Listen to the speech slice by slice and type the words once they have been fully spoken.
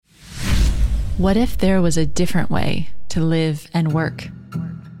What if there was a different way to live and work?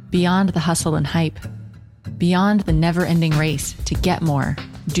 Beyond the hustle and hype, beyond the never-ending race to get more,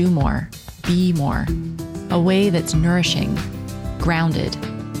 do more, be more. A way that's nourishing, grounded,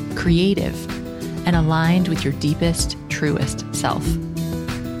 creative, and aligned with your deepest, truest self.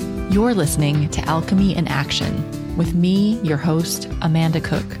 You're listening to Alchemy in Action with me, your host, Amanda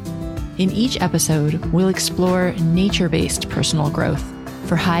Cook. In each episode, we'll explore nature-based personal growth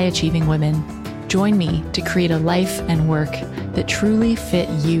for high-achieving women. Join me to create a life and work that truly fit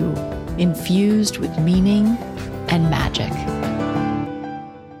you, infused with meaning and magic.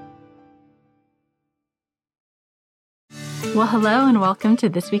 Well, hello and welcome to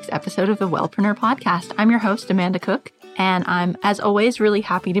this week's episode of the Wellpreneur Podcast. I'm your host, Amanda Cook, and I'm, as always, really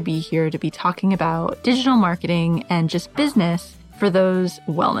happy to be here to be talking about digital marketing and just business for those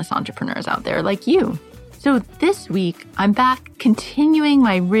wellness entrepreneurs out there like you. So this week, I'm back continuing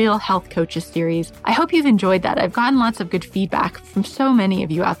my Real Health Coaches series. I hope you've enjoyed that. I've gotten lots of good feedback from so many of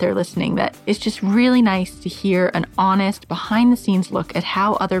you out there listening that it's just really nice to hear an honest, behind-the-scenes look at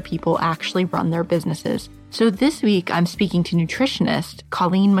how other people actually run their businesses. So this week, I'm speaking to nutritionist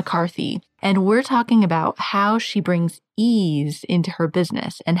Colleen McCarthy, and we're talking about how she brings ease into her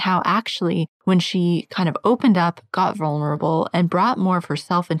business and how actually when she kind of opened up, got vulnerable, and brought more of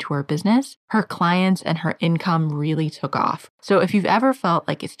herself into her business, her clients and her income really took off. So if you've ever felt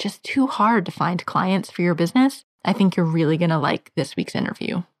like it's just too hard to find clients for your business, I think you're really going to like this week's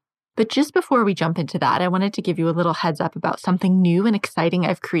interview. But just before we jump into that, I wanted to give you a little heads up about something new and exciting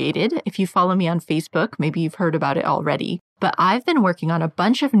I've created. If you follow me on Facebook, maybe you've heard about it already. But I've been working on a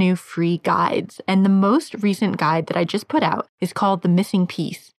bunch of new free guides, and the most recent guide that I just put out is called The Missing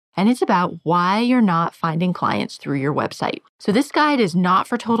Piece, and it's about why you're not finding clients through your website. So this guide is not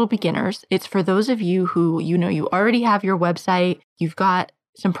for total beginners. It's for those of you who, you already have your website, you've got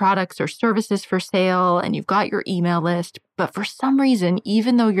some products or services for sale, and you've got your email list. But for some reason,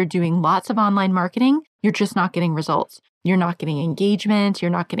 even though you're doing lots of online marketing, you're just not getting results. You're not getting engagement,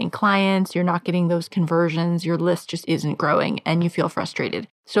 you're not getting clients, you're not getting those conversions, your list just isn't growing, and you feel frustrated.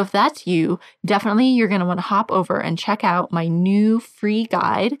 So if that's you, definitely you're going to want to hop over and check out my new free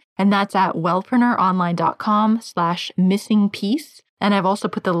guide, and that's at wellpreneuronline.com/missingpiece. And I've also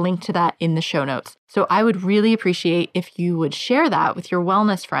put the link to that in the show notes. So I would really appreciate if you would share that with your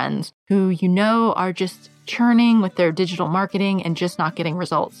wellness friends who you know are just churning with their digital marketing and just not getting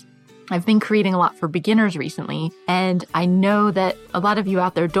results. I've been creating a lot for beginners recently, and I know that a lot of you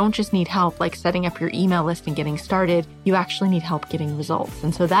out there don't just need help like setting up your email list and getting started, you actually need help getting results.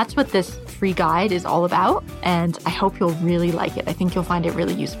 And so that's what this free guide is all about, and I hope you'll really like it. I think you'll find it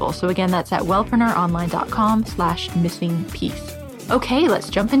really useful. So again, that's at wellpreneuronline.com/missingpiece. Okay, let's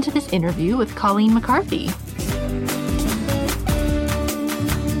jump into this interview with Colleen McCarthy.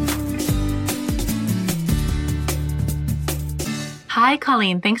 Hi,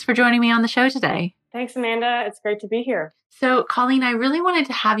 Colleen. Thanks for joining me on the show today. Thanks, Amanda. It's great to be here. So, Colleen, I really wanted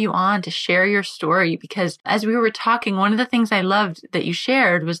to have you on to share your story because as we were talking, one of the things I loved that you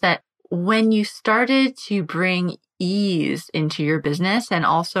shared was that when you started to bring ease into your business and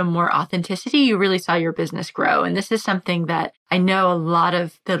also more authenticity, you really saw your business grow. And this is something that I know a lot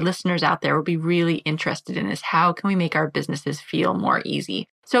of the listeners out there will be really interested in is how can we make our businesses feel more easy?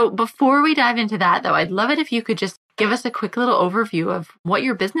 So before we dive into that, though, I'd love it if you could just give us a quick little overview of what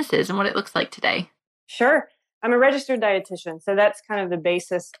your business is and what it looks like today. Sure. I'm a registered dietitian. So that's kind of the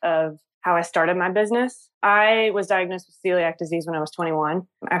basis of how I started my business. I was diagnosed with celiac disease when I was 21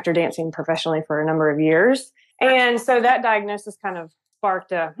 after dancing professionally for a number of years. And so that diagnosis kind of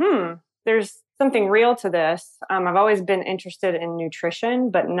sparked there's something real to this. I've always been interested in nutrition,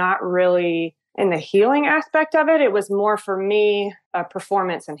 but not really in the healing aspect of it. It was more for me, a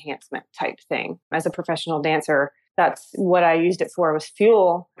performance enhancement type thing. As a professional dancer, that's what I used it for, was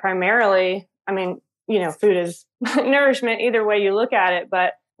fuel primarily. I mean, food is nourishment either way you look at it.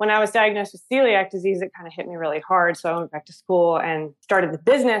 But when I was diagnosed with celiac disease, it kind of hit me really hard. So I went back to school and started the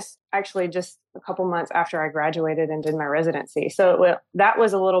business actually just a couple months after I graduated and did my residency. So that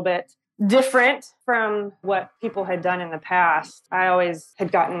was a little bit different from what people had done in the past. I always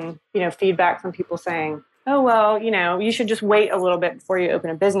had gotten, feedback from people saying, oh, well, you should just wait a little bit before you open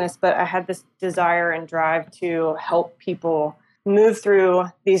a business. But I had this desire and drive to help people move through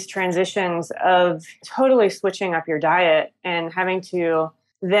these transitions of totally switching up your diet and having to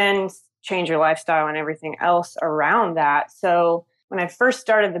then change your lifestyle and everything else around that. So when I first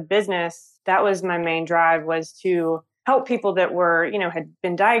started the business, that was my main drive, was to help people that were, had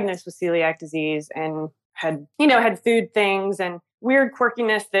been diagnosed with celiac disease and had food things and weird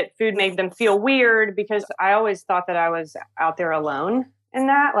quirkiness that food made them feel weird, because I always thought that I was out there alone in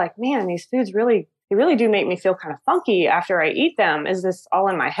that. Like, man, these foods they really do make me feel kind of funky after I eat them. Is this all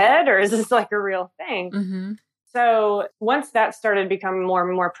in my head or is this like a real thing? Mm-hmm. So once that started becoming more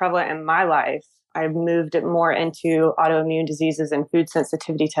and more prevalent in my life, I moved it more into autoimmune diseases and food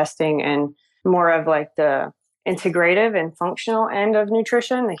sensitivity testing and more of like the integrative and functional end of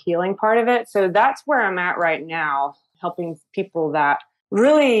nutrition, the healing part of it. So that's where I'm at right now, helping people that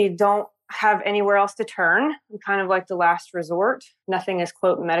really don't have anywhere else to turn. I'm kind of like the last resort. Nothing is,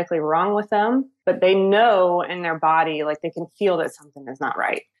 quote, medically wrong with them, but they know in their body, like they can feel that something is not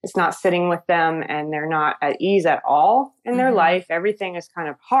right. It's not sitting with them and they're not at ease at all in their life. Everything is kind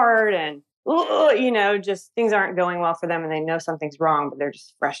of hard and, just things aren't going well for them and they know something's wrong, but they're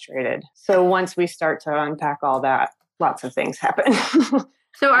just frustrated. So once we start to unpack all that, lots of things happen.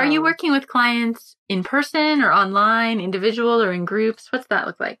 So are you working with clients in person or online, individual or in groups? What's that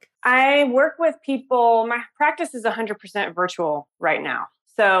look like? I work with people. My practice is 100% virtual right now.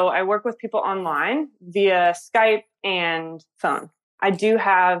 So I work with people online via Skype and phone. I do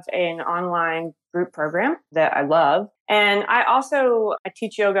have an online group program that I love. And I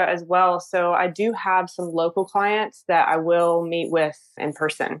teach yoga as well. So I do have some local clients that I will meet with in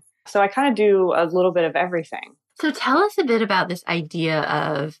person. So I kind of do a little bit of everything. So tell us a bit about this idea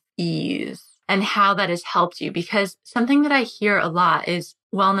of ease and how that has helped you, because something that I hear a lot is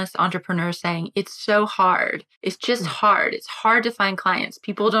wellness entrepreneurs saying, it's so hard. It's just hard. It's hard to find clients.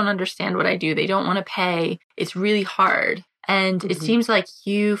 People don't understand what I do. They don't want to pay. It's really hard. And it seems like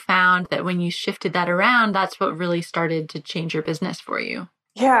you found that when you shifted that around, that's what really started to change your business for you.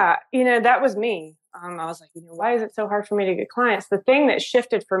 Yeah, that was me. I was like, why is it so hard for me to get clients? The thing that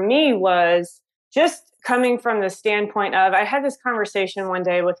shifted for me was just coming from the standpoint of, I had this conversation one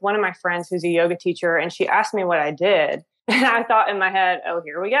day with one of my friends who's a yoga teacher, and she asked me what I did. And I thought in my head, oh,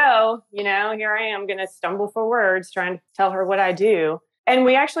 here we go. Here I am going to stumble for words trying to tell her what I do. And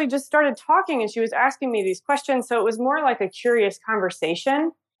we actually just started talking and she was asking me these questions. So it was more like a curious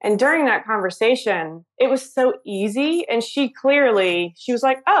conversation. And during that conversation, it was so easy. And she was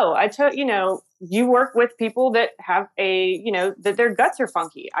like, oh, you work with people that have that their guts are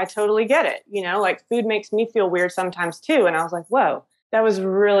funky. I totally get it. Like food makes me feel weird sometimes too. And I was like, whoa, that was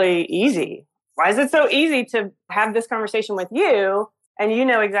really easy. Why is it so easy to have this conversation with you? And you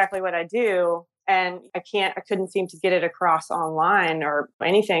know exactly what I do. And I couldn't seem to get it across online or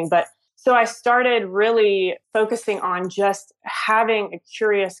anything. But so I started really focusing on just having a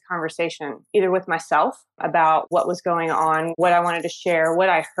curious conversation, either with myself about what was going on, what I wanted to share, what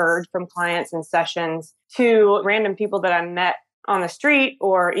I heard from clients in sessions, to random people that I met on the street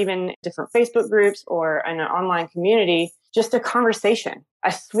or even different Facebook groups or in an online community, just a conversation.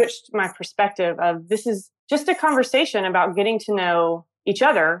 I switched my perspective of this is just a conversation about getting to know each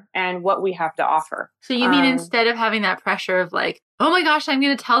other and what we have to offer. So you mean instead of having that pressure of like, oh my gosh, I'm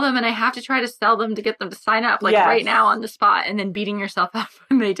going to tell them and I have to try to sell them to get them to sign up right now on the spot, and then beating yourself up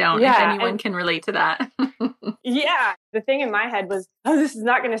when they don't, if anyone can relate to that. Yeah. The thing in my head was, oh, this is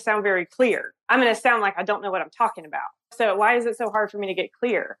not going to sound very clear. I'm going to sound like I don't know what I'm talking about. So why is it so hard for me to get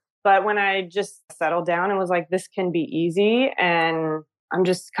clear? But when I just settled down and was like, this can be easy, and I'm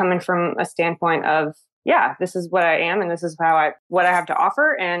just coming from a standpoint of, yeah, this is what I am and this is what I have to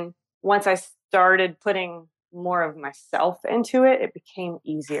offer. And once I started putting more of myself into it, it became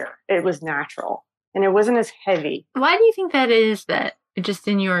easier. It was natural and it wasn't as heavy. Why do you think that is, that just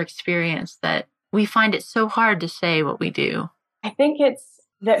in your experience that we find it so hard to say what we do? I think it's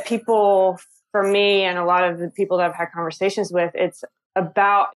that people, for me and a lot of the people that I've had conversations with, it's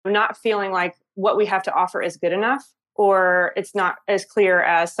about not feeling like what we have to offer is good enough, or it's not as clear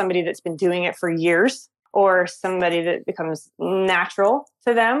as somebody that's been doing it for years, or somebody that becomes natural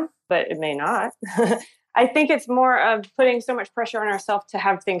to them, but it may not. I think it's more of putting so much pressure on ourselves to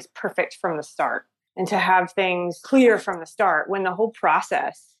have things perfect from the start and to have things clear from the start, when the whole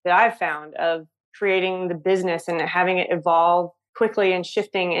process that I've found of creating the business and having it evolve quickly and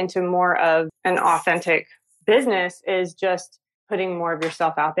shifting into more of an authentic business is just putting more of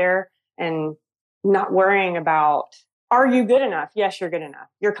yourself out there and not worrying about, are you good enough? Yes, you're good enough.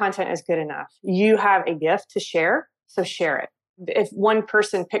 Your content is good enough. You have a gift to share, so share it. If one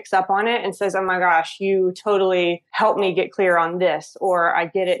person picks up on it and says, oh my gosh, you totally helped me get clear on this, or I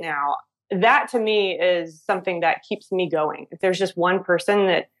get it now, that to me is something that keeps me going. If there's just one person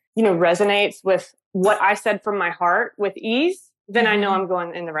that, resonates with what I said from my heart with ease, then I know I'm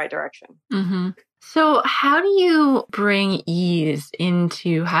going in the right direction. Mm-hmm. So how do you bring ease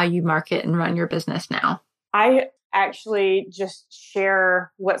into how you market and run your business now? I actually just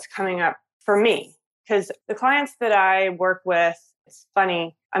share what's coming up for me, because the clients that I work with, it's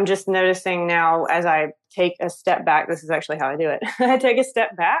funny, I'm just noticing now as I take a step back, this is actually how I do it. I take a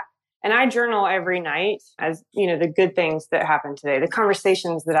step back and I journal every night as, the good things that happened today, the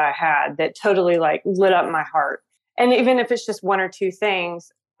conversations that I had that totally like lit up my heart. And even if it's just one or two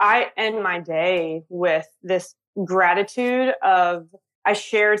things, I end my day with this gratitude of I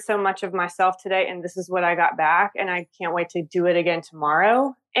shared so much of myself today and this is what I got back. And I can't wait to do it again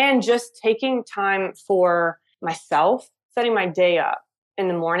tomorrow. And just taking time for myself, setting my day up in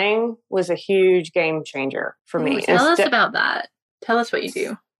the morning was a huge game changer for me. Tell us about that. Tell us what you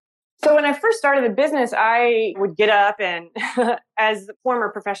do. So when I first started the business, I would get up and as a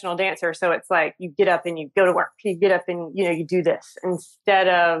former professional dancer, so it's like you get up and you go to work, you get up and, you do this instead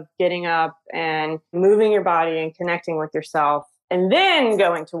of getting up and moving your body and connecting with yourself and then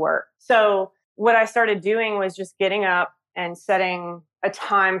going to work. So what I started doing was just getting up and setting a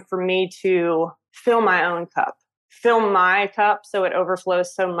time for me to fill my own cup. Fill my cup so it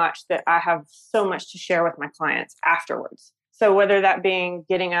overflows so much that I have so much to share with my clients afterwards. So whether that being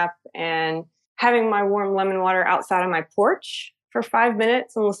getting up and having my warm lemon water outside on my porch for 5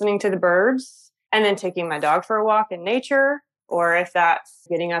 minutes and listening to the birds, and then taking my dog for a walk in nature, or if that's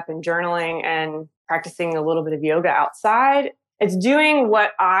getting up and journaling and practicing a little bit of yoga outside, it's doing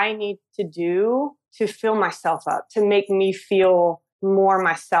what I need to do to fill myself up, to make me feel more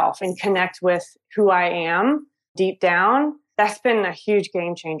myself and connect with who I am deep down. That's been a huge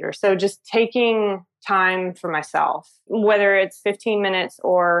game changer. So just taking time for myself, whether it's 15 minutes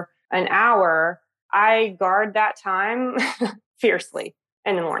or an hour, I guard that time fiercely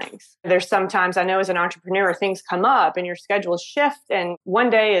in the mornings. There's sometimes I know as an entrepreneur, things come up and your schedules shift and one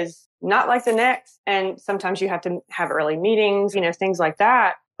day is not like the next. And sometimes you have to have early meetings, things like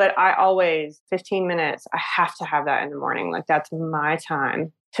that. But I always, 15 minutes, I have to have that in the morning. Like that's my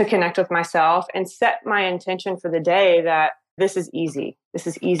time to connect with myself and set my intention for the day that this is easy. This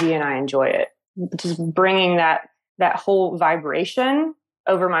is easy and I enjoy it. Just bringing that whole vibration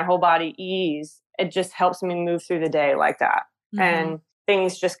over my whole body, ease, it just helps me move through the day like that. Mm-hmm. And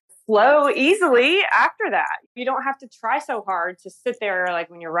things just flow easily after that. You don't have to try so hard to sit there like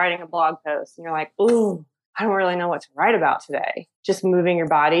when you're writing a blog post and you're like, ooh, I don't really know what to write about today. Just moving your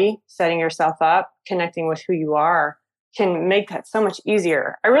body, setting yourself up, connecting with who you are can make that so much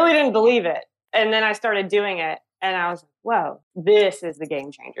easier. I really didn't believe it. And then I started doing it and I was like, whoa, this is the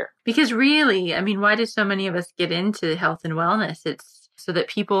game changer. Because really, why do so many of us get into health and wellness? It's so that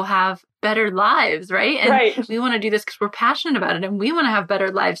people have better lives, right? And right. We want to do this because we're passionate about it and we want to have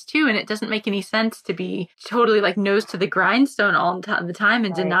better lives too. And it doesn't make any sense to be totally like nose to the grindstone all the time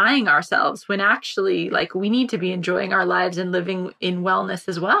and denying ourselves when actually like we need to be enjoying our lives and living in wellness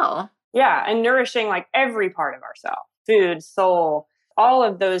as well. Yeah. And nourishing like every part of ourselves, food, soul, all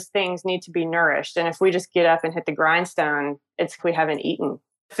of those things need to be nourished. And if we just get up and hit the grindstone, we haven't eaten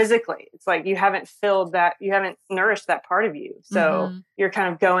physically. It's like you haven't filled that, you haven't nourished that part of you. So you're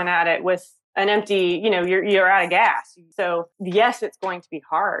kind of going at it with an empty, you're out of gas. So yes, it's going to be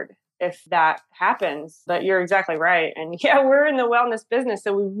hard if that happens, but you're exactly right. And yeah, we're in the wellness business.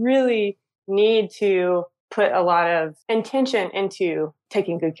 So we really need to put a lot of intention into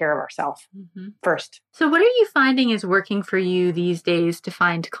taking good care of ourselves first. So what are you finding is working for you these days to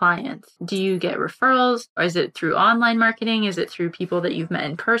find clients? Do you get referrals? Or is it through online marketing? Is it through people that you've met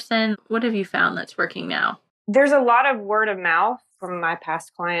in person? What have you found that's working now? There's a lot of word of mouth from my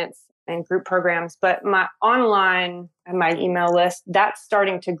past clients and group programs, but my online and my email list, that's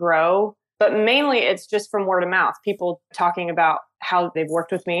starting to grow. But mainly it's just from word of mouth, people talking about how they've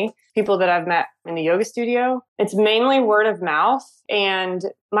worked with me, people that I've met in the yoga studio. It's mainly word of mouth and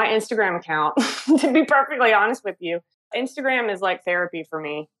my Instagram account, to be perfectly honest with you. Instagram is like therapy for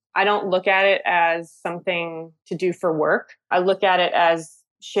me. I don't look at it as something to do for work. I look at it as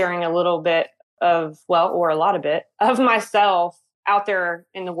sharing a little bit of, or a lot of it, of myself out there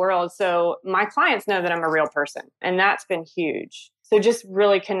in the world. So my clients know that I'm a real person, and that's been huge. So just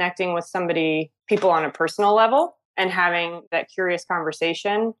really connecting with people on a personal level and having that curious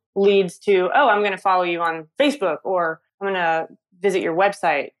conversation leads to, I'm going to follow you on Facebook or I'm going to visit your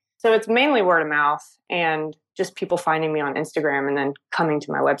website. So it's mainly word of mouth and just people finding me on Instagram and then coming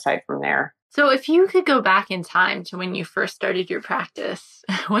to my website from there. So if you could go back in time to when you first started your practice,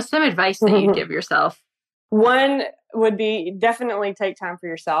 what's some advice that you'd give yourself? One would be definitely take time for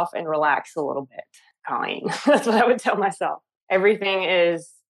yourself and relax a little bit, Colleen. That's what I would tell myself. Everything is,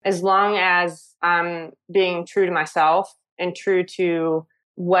 as long as I'm being true to myself and true to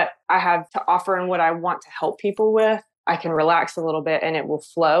what I have to offer and what I want to help people with, I can relax a little bit and it will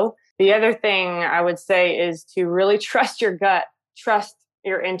flow. The other thing I would say is to really trust your gut, trust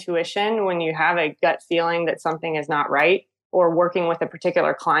your intuition when you have a gut feeling that something is not right. or working with a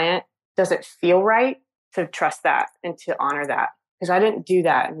particular client, does it feel right? To trust that and to honor that. Because I didn't do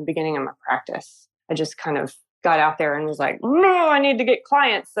that in the beginning of my practice. I just kind of got out there and was like, no, I need to get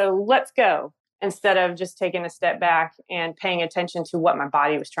clients. So let's go. Instead of just taking a step back and paying attention to what my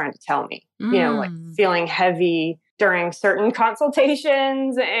body was trying to tell me, like feeling heavy during certain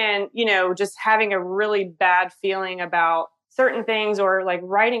consultations and, just having a really bad feeling about certain things, or like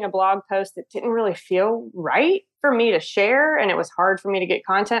writing a blog post that didn't really feel right for me to share. And it was hard for me to get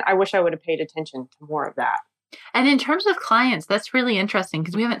content. I wish I would have paid attention to more of that. And in terms of clients, that's really interesting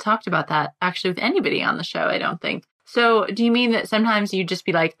because we haven't talked about that actually with anybody on the show, I don't think. So do you mean that sometimes you just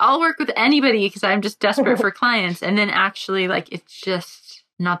be like, I'll work with anybody because I'm just desperate for clients, and then actually like it's just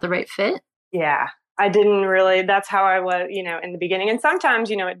not the right fit? Yeah, I didn't really. That's how I was, in the beginning. And sometimes,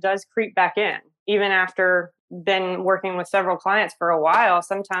 it does creep back in. Even after been working with several clients for a while,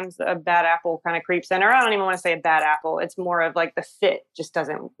 sometimes a bad apple kind of creeps in. Or I don't even want to say a bad apple. It's more of like the fit just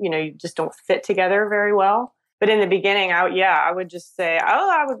doesn't, you just don't fit together very well. But in the beginning, I would just say,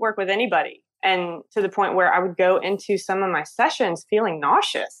 I would work with anybody. And to the point where I would go into some of my sessions feeling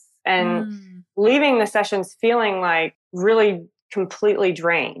nauseous and leaving the sessions feeling like really completely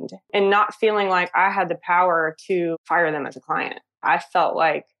drained and not feeling like I had the power to fire them as a client. I felt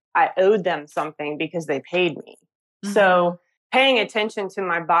like I owed them something because they paid me. So paying attention to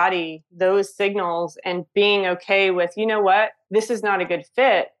my body, those signals, and being okay with, this is not a good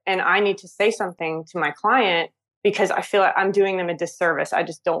fit. And I need to say something to my client because I feel like I'm doing them a disservice. I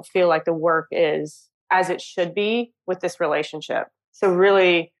just don't feel like the work is as it should be with this relationship. So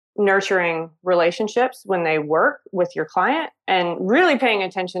really nurturing relationships when they work with your client and really paying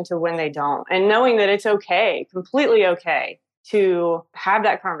attention to when they don't, and knowing that it's okay, completely okay to have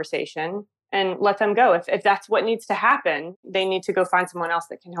that conversation and let them go. If that's what needs to happen, they need to go find someone else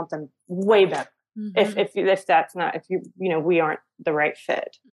that can help them way better. If that's not, we aren't the right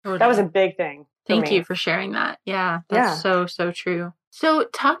fit. Totally. That was a big thing. Thank you for sharing that. Yeah, that's so true. So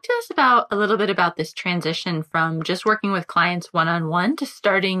talk to us a little bit about this transition from just working with clients one-on-one to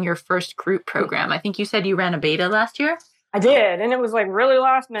starting your first group program. I think you said you ran a beta last year. I did. And it was like really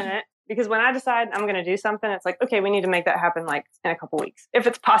last minute, because when I decide I'm going to do something, it's like, okay, we need to make that happen like in a couple weeks, if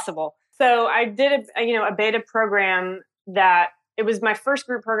it's possible. So I did a beta program that it was my first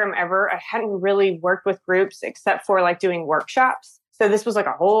group program ever. I hadn't really worked with groups except for like doing workshops. So this was like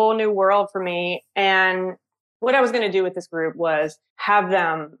a whole new world for me. And what I was going to do with this group was have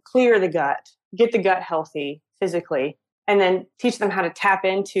them clear the gut, get the gut healthy physically, and then teach them how to tap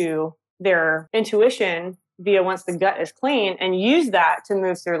into their intuition via once the gut is clean, and use that to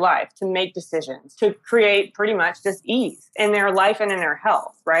move through life, to make decisions, to create pretty much just ease in their life and in their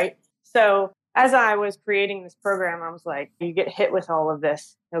health, right? So as I was creating this program, I was like, you get hit with all of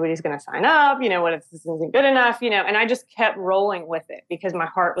this. Nobody's going to sign up. What if this isn't good enough? And I just kept rolling with it because my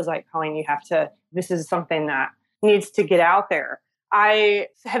heart was like, Colleen, this is something that needs to get out there. I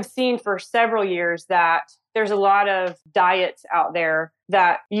have seen for several years that there's a lot of diets out there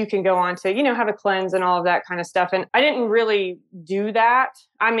that you can go on to, have a cleanse and all of that kind of stuff. And I didn't really do that.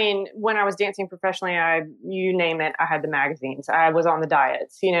 I mean, when I was dancing professionally, you name it, I had the magazines. I was on the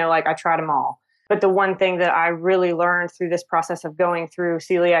diets, I tried them all. But the one thing that I really learned through this process of going through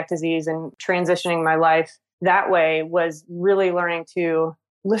celiac disease and transitioning my life that way was really learning to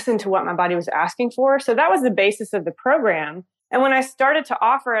listen to what my body was asking for. So that was the basis of the program. And when I started to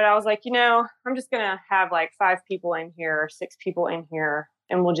offer it, I was like, I'm just going to have like 5 people in here, 6 people in here,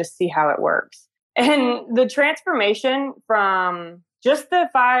 and we'll just see how it works. And the transformation from just the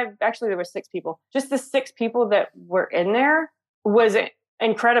 5, actually there were 6 people, just the 6 people that were in there was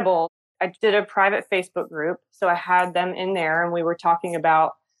incredible. I did a private Facebook group. So I had them in there and we were talking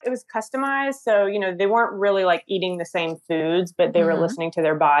about, it was customized. So, they weren't really like eating the same foods, but they were listening to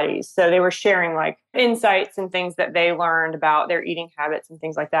their bodies. So they were sharing like insights and things that they learned about their eating habits and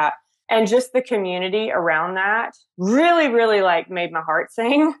things like that. And just the community around that really, really like made my heart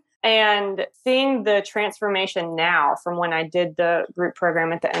sing. And seeing the transformation now from when I did the group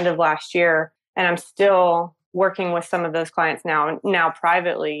program at the end of last year, and I'm still working with some of those clients now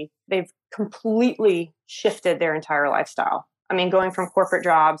privately, they've completely shifted their entire lifestyle. I mean, going from corporate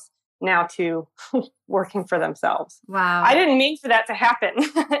jobs now to working for themselves. Wow. I didn't mean for that to happen.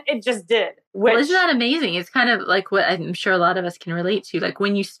 It just did. Well, isn't that amazing? It's kind of like what I'm sure a lot of us can relate to. Like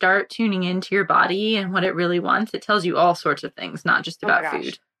when you start tuning into your body and what it really wants, it tells you all sorts of things, not just about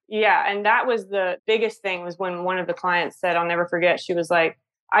food. Yeah. And that was the biggest thing, was when one of the clients said, I'll never forget, she was like,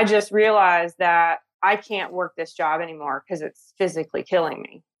 I just realized that I can't work this job anymore because it's physically killing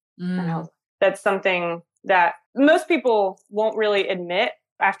me. And that's something that most people won't really admit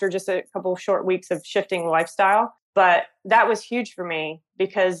after just a couple of short weeks of shifting lifestyle. But that was huge for me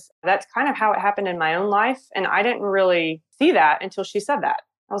because that's kind of how it happened in my own life. And I didn't really see that until she said that.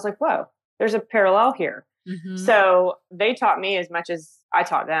 I was like, whoa, there's a parallel here. Mm-hmm. So they taught me as much as I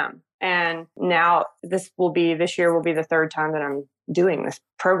taught them. And now this year will be the third time that I'm doing this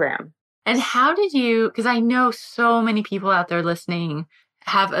program. And how did you, because I know so many people out there listening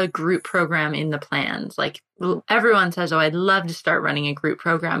have a group program in the plans. Like everyone says, oh, I'd love to start running a group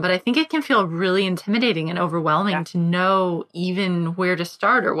program, but I think it can feel really intimidating and overwhelming to know even where to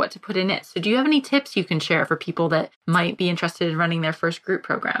start or what to put in it. So do you have any tips you can share for people that might be interested in running their first group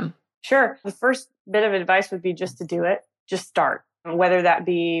program? Sure. The first bit of advice would be just to do it. Just start, whether that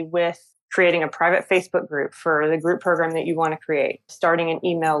be with creating a private Facebook group for the group program that you want to create, starting an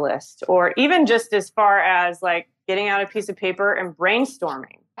email list, or even just as far as like getting out a piece of paper and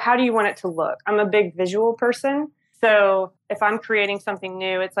brainstorming. How do you want it to look? I'm a big visual person. So if I'm creating something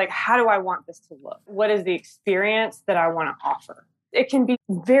new, it's like, how do I want this to look? What is the experience that I want to offer? It can be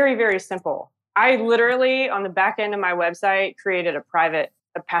very, very simple. I literally, on the back end of my website, created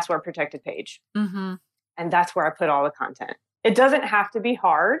a password protected page. Mm-hmm. And that's where I put all the content. It doesn't have to be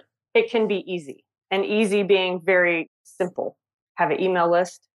hard. It can be easy, and easy being very simple. Have an email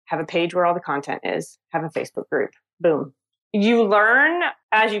list, have a page where all the content is, have a Facebook group. Boom. You learn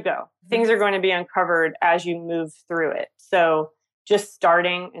as you go. Things are going to be uncovered as you move through it. So just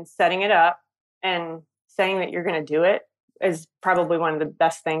starting and setting it up and saying that you're going to do it is probably one of the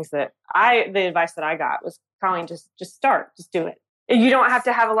best things the advice that I got was, Colleen, just start, just do it. You don't have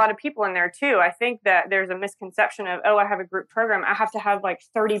to have a lot of people in there too. I think that there's a misconception of, oh, I have a group program, I have to have like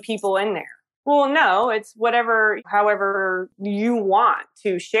 30 people in there. Well, no, it's however you want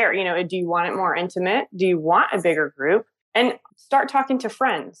to share. Do you want it more intimate? Do you want a bigger group? And start talking to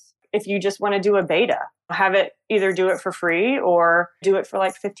friends. If you just want to do a beta, have it either do it for free or do it for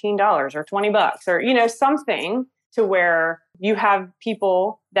like $15 or $20 or, something to where you have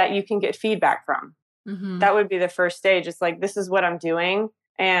people that you can get feedback from. Mm-hmm. That would be the first stage. It's like, this is what I'm doing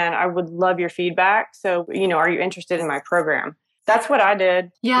and I would love your feedback. So, are you interested in my program? That's what I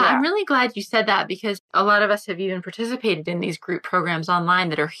did. Yeah, I'm really glad you said that because a lot of us have even participated in these group programs online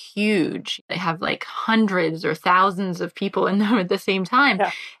that are huge. They have like hundreds or thousands of people in them at the same time.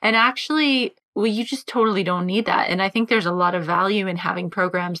 Yeah. And actually, you just totally don't need that. And I think there's a lot of value in having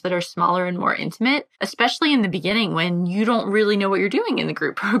programs that are smaller and more intimate, especially in the beginning when you don't really know what you're doing in the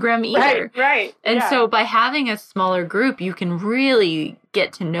group program either. Right. And so by having a smaller group, you can really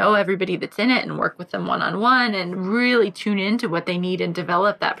get to know everybody that's in it and work with them one-on-one and really tune into what they need and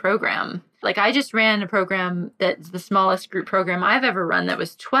develop that program. Like I just ran a program that's the smallest group program I've ever run that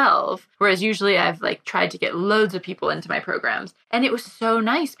was 12, whereas usually I've like tried to get loads of people into my programs. And it was so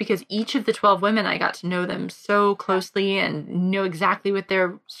nice because each of the 12 women, I got to know them so closely and know exactly what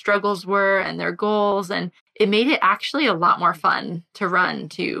their struggles were and their goals. And it made it actually a lot more fun to run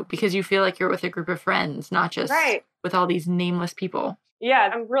too, because you feel like you're with a group of friends, not just with all these nameless people.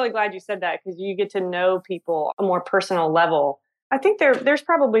 Yeah, I'm really glad you said that because you get to know people on a more personal level. I think there's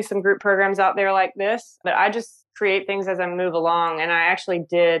probably some group programs out there like this, but I just create things as I move along. And I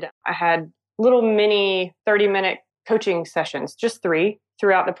had little mini 30-minute coaching sessions, just 3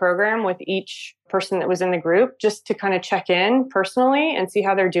 throughout the program with each person that was in the group, just to kind of check in personally and see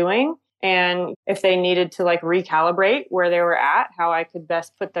how they're doing. And if they needed to like recalibrate where they were at, how I could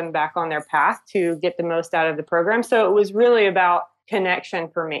best put them back on their path to get the most out of the program. So it was really about connection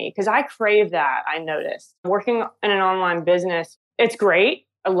for me because I crave that. I noticed working in an online business, it's great.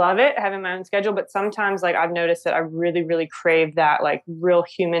 I love it, having my own schedule. But sometimes like I've noticed that I really, really crave that like real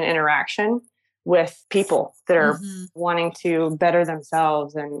human interaction with people that are wanting to better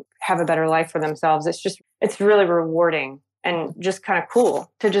themselves and have a better life for themselves. It's really rewarding and just kind of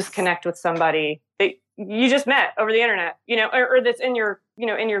cool to just connect with somebody that you just met over the internet, or that's in your,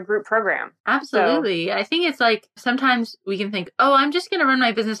 in your group program. Absolutely. So, I think it's like sometimes we can think, oh, I'm just going to run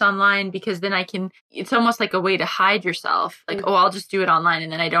my business online because then it's almost like a way to hide yourself. Like, oh, I'll just do it online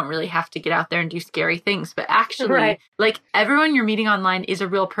and then I don't really have to get out there and do scary things. But actually, like everyone you're meeting online is a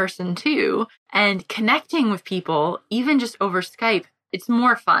real person too. And connecting with people, even just over Skype, it's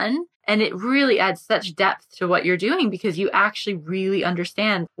more fun. And it really adds such depth to what you're doing because you actually really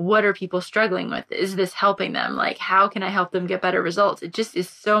understand what are people struggling with? Is this helping them? Like, how can I help them get better results? It just is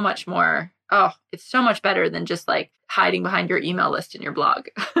so much more. Oh, it's so much better than just like hiding behind your email list in your blog.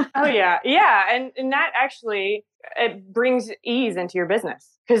 Oh, yeah. Yeah. And that actually, it brings ease into your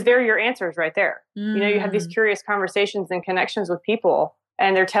business because they're your answers right there. You have these curious conversations and connections with people.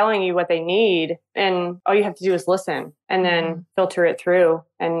 And they're telling you what they need. And all you have to do is listen and then filter it through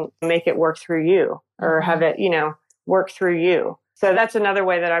and make it work through you or have it, work through you. So that's another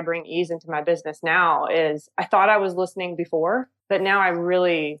way that I bring ease into my business now is I thought I was listening before, but now I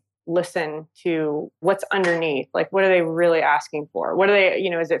really listen to what's underneath. Like, what are they really asking for? What are they,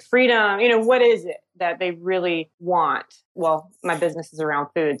 is it freedom? What is it that they really want? Well, my business is around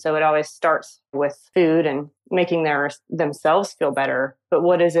food. So it always starts with food and making themselves feel better. But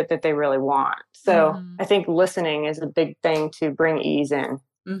what is it that they really want? So I think listening is a big thing to bring ease in.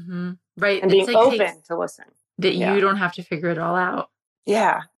 Mm-hmm. Right. And being open to listen. That you don't have to figure it all out.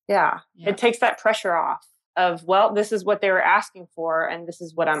 Yeah. It takes that pressure off of, well, this is what they were asking for and this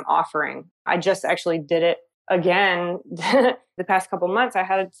is what I'm offering. I just actually did it again the past couple months. I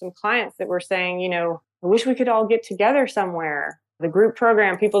had some clients that were saying, I wish we could all get together somewhere. The group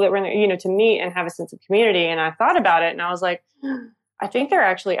program, people that were in there, to meet and have a sense of community. And I thought about it and I was like, I think they're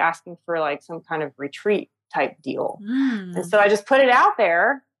actually asking for like some kind of retreat type deal. And so I just put it out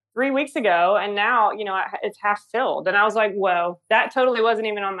there 3 weeks ago and now, it's half filled. And I was like, whoa, that totally wasn't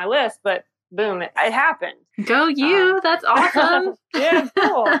even on my list, but boom, it happened. Go you. That's awesome. Yeah,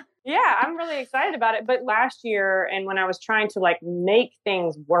 cool. Yeah, I'm really excited about it. But last year, and when I was trying to like make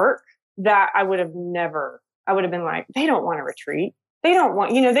things work, that I would have been like, they don't want to retreat. They don't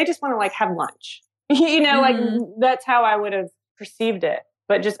want, they just want to like have lunch. Like that's how I would have perceived it.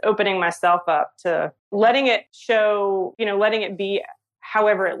 But just opening myself up to letting it show, letting it be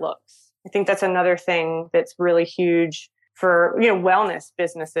however it looks. I think that's another thing that's really huge for, wellness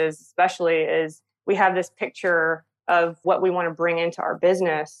businesses, especially, is we have this picture of what we want to bring into our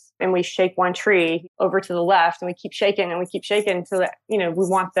business. And we shake one tree over to the left and we keep shaking until that, we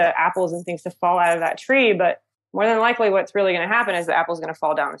want the apples and things to fall out of that tree. But more than likely what's really going to happen is the apple's going to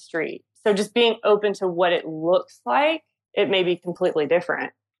fall down the street. So just being open to what it looks like, it may be completely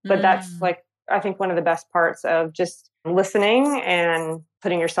different. But that's like, I think one of the best parts of just listening and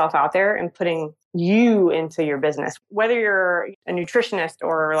putting yourself out there and putting you into your business, whether you're a nutritionist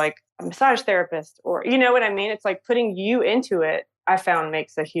or like a massage therapist or, you know what I mean? It's like putting you into it, I found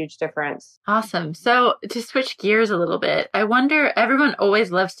makes a huge difference. Awesome. So to switch gears a little bit, I wonder, everyone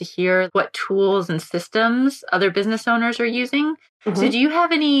always loves to hear what tools and systems other business owners are using. So do you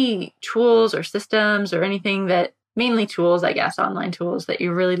have any tools or systems or anything that, mainly tools, I guess, online tools that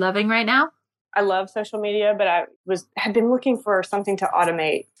you're really loving right now? I love social media, but I had been looking for something to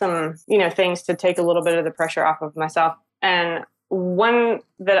automate some, things to take a little bit of the pressure off of myself. And one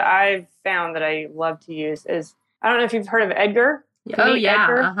that I've found that I love to use is, I don't know if you've heard of Edgar. Oh, yeah.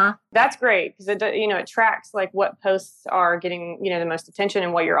 Edgar. That's great because it tracks like what posts are getting, the most attention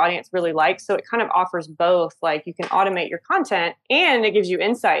and what your audience really likes. So it kind of offers both. Like you can automate your content and it gives you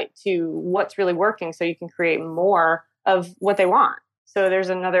insight to what's really working so you can create more of what they want. So there's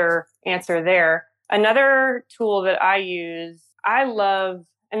another answer there. Another tool that I use, I love,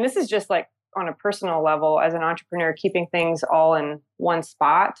 and this is just like on a personal level as an entrepreneur, keeping things all in one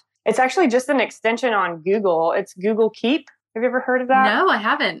spot. It's actually just an extension on Google. It's Google Keep. Have you ever heard of that? No, I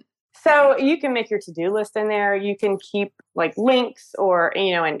haven't. So you can make your to-do list in there. You can keep like links or,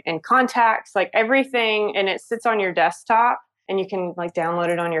 and contacts, like everything. And it sits on your desktop. And you can like download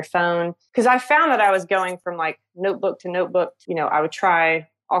it on your phone. Because I found that I was going from like notebook to notebook. I would try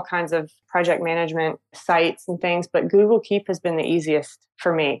all kinds of project management sites and things, but Google Keep has been the easiest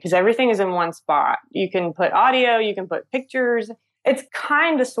for me because everything is in one spot. You can put audio, you can put pictures. It's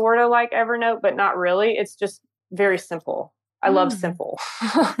kind of sort of like Evernote, but not really. It's just very simple. I love simple.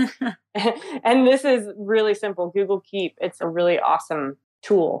 And this is really simple. Google Keep, it's a really awesome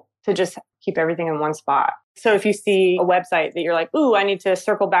tool to just keep everything in one spot. So if you see a website that you're like, ooh, I need to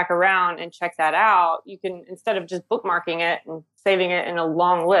circle back around and check that out, you can, instead of just bookmarking it and saving it in a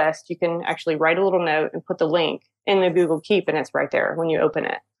long list, you can actually write a little note and put the link in the Google Keep and it's right there when you open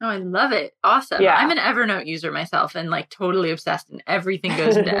it. Oh, I love it. Awesome. Yeah. I'm an Evernote user myself and like totally obsessed and everything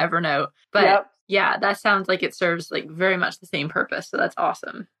goes into Evernote. But yeah, that sounds like it serves like very much the same purpose. So that's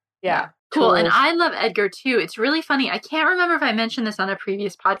awesome. Yeah. Cool. Tools. And I love Edgar too. It's really funny. I can't remember if I mentioned this on a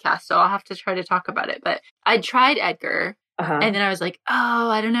previous podcast, so I'll have to try to talk about it. But I tried Edgar and then I was like, oh,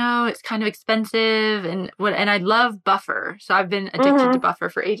 I don't know. It's kind of expensive. And I love Buffer. So I've been addicted to Buffer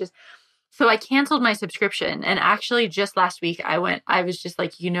for ages. So I canceled my subscription. And actually just last week I was just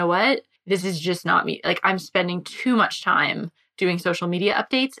like, you know what? This is just not me. Like I'm spending too much time doing social media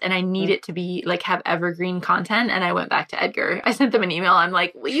updates and I need it to be like have evergreen content. And I went back to Edgar. I sent them an email. I'm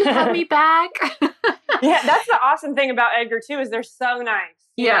like, will you have me back? Yeah, that's the awesome thing about Edgar too, is they're so nice.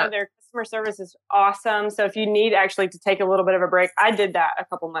 Their customer service is awesome. So if you need actually to take a little bit of a break, I did that a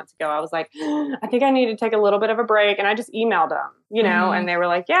couple months ago. I was like, I think I need to take a little bit of a break. And I just emailed them, and they were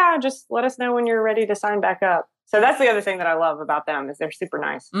like, yeah, just let us know when you're ready to sign back up. So that's the other thing that I love about them is they're super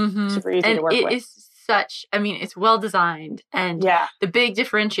nice, super easy to work with. It is it's well designed. And the big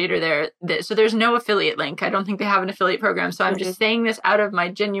differentiator there, so there's no affiliate link. I don't think they have an affiliate program. So I'm just saying this out of my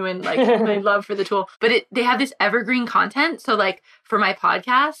genuine, my love for the tool. But they have this evergreen content. So for my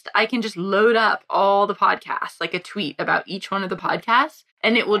podcast, I can just load up all the podcasts, a tweet about each one of the podcasts.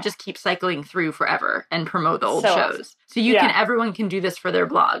 And it will just keep cycling through forever and promote the old shows. So everyone can do this for their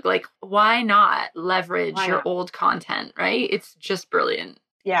blog. Why not leverage your old content, right? It's just brilliant.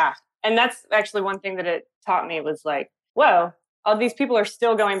 Yeah. And that's actually one thing that it taught me was whoa, all these people are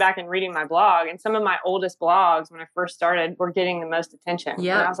still going back and reading my blog. And some of my oldest blogs when I first started were getting the most attention.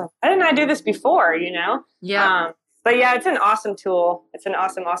 Yeah. And I was like, why didn't I do this before, Yeah. But yeah, it's an awesome tool. It's an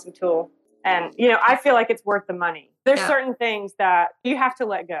awesome, awesome tool. And, I feel like it's worth the money. There's certain things that you have to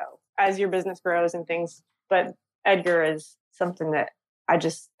let go as your business grows and things. But Edgar is something that I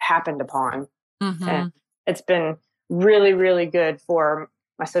just happened upon. Mm-hmm. And it's been really, really good for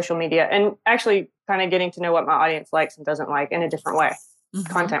my social media and actually kind of getting to know what my audience likes and doesn't like in a different way,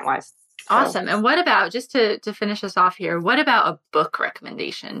 content-wise. Awesome. And what about, just to finish us off here, what about a book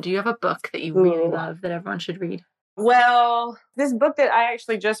recommendation? Do you have a book that you really love that everyone should read? Well, this book that I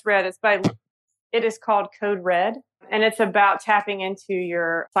actually just read, it is called Code Red, and it's about tapping into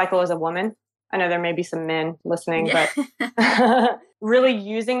your cycle as a woman. I know there may be some men listening, but really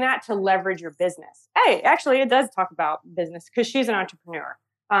using that to leverage your business. Hey, actually, it does talk about business because she's an entrepreneur.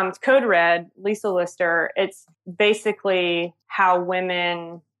 It's Code Red, Lisa Lister. It's basically how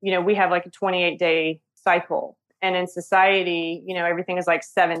women, we have a 28-day cycle, and in society, everything is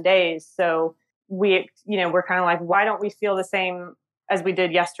 7 days. So we're kind of why don't we feel the same as we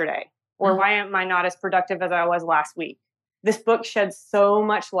did yesterday? Or why am I not as productive as I was last week? This book sheds so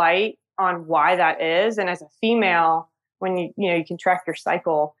much light on why that is. And as a female, when you can track your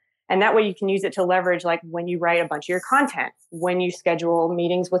cycle, and that way you can use it to leverage, when you write a bunch of your content, when you schedule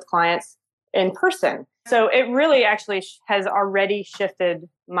meetings with clients in person. So it really actually has already shifted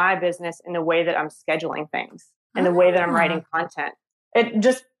my business in the way that I'm scheduling things and the way that I'm writing content. It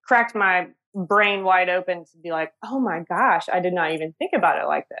just cracked my brain wide open to be oh my gosh, I did not even think about it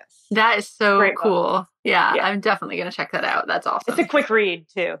like this. That is so cool. Yeah, I'm definitely going to check that out. That's awesome. It's a quick read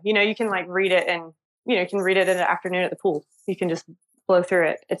too. You can read it and, you can read it in the afternoon at the pool. You can just blow through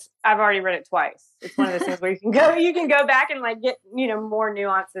it. I've already read it twice. It's one of those things where you can go back and get, more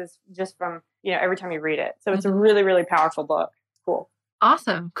nuances just from, every time you read it. So it's a really, really powerful book. Cool.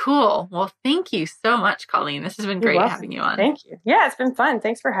 Awesome. Cool. Well, thank you so much, Colleen. This has been great having you on. Thank you. Yeah, it's been fun.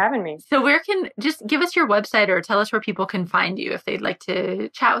 Thanks for having me. So just give us your website or tell us where people can find you if they'd like to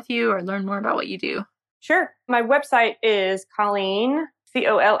chat with you or learn more about what you do. Sure. My website is Colleen,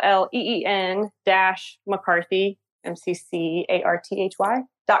 COLLEEN -McCarthy,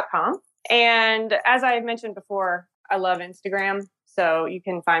 MCCARTHY.com. And as I mentioned before, I love Instagram. So you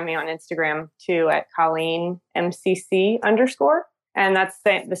can find me on Instagram too at Colleen MCC _. And that's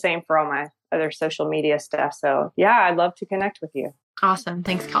the same for all my other social media stuff. So yeah, I'd love to connect with you. Awesome.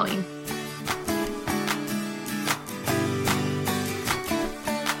 Thanks, Colleen.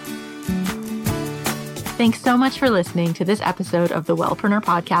 Thanks so much for listening to this episode of the Wellpreneur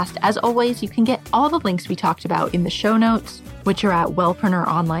Podcast. As always, you can get all the links we talked about in the show notes, which are at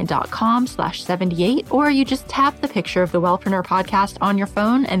wellpreneuronline.com/78, or you just tap the picture of the Wellpreneur Podcast on your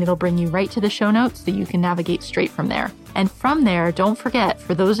phone and it'll bring you right to the show notes so you can navigate straight from there. And from there, don't forget,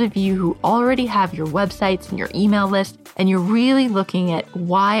 for those of you who already have your websites and your email list, and you're really looking at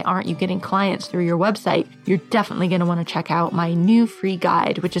why aren't you getting clients through your website, you're definitely going to want to check out my new free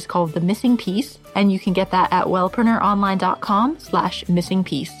guide, which is called The Missing Piece. And you can get that at wellpreneuronline.com/missing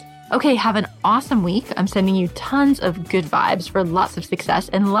piece. Okay, have an awesome week. I'm sending you tons of good vibes for lots of success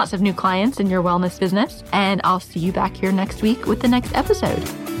and lots of new clients in your wellness business. And I'll see you back here next week with the next episode.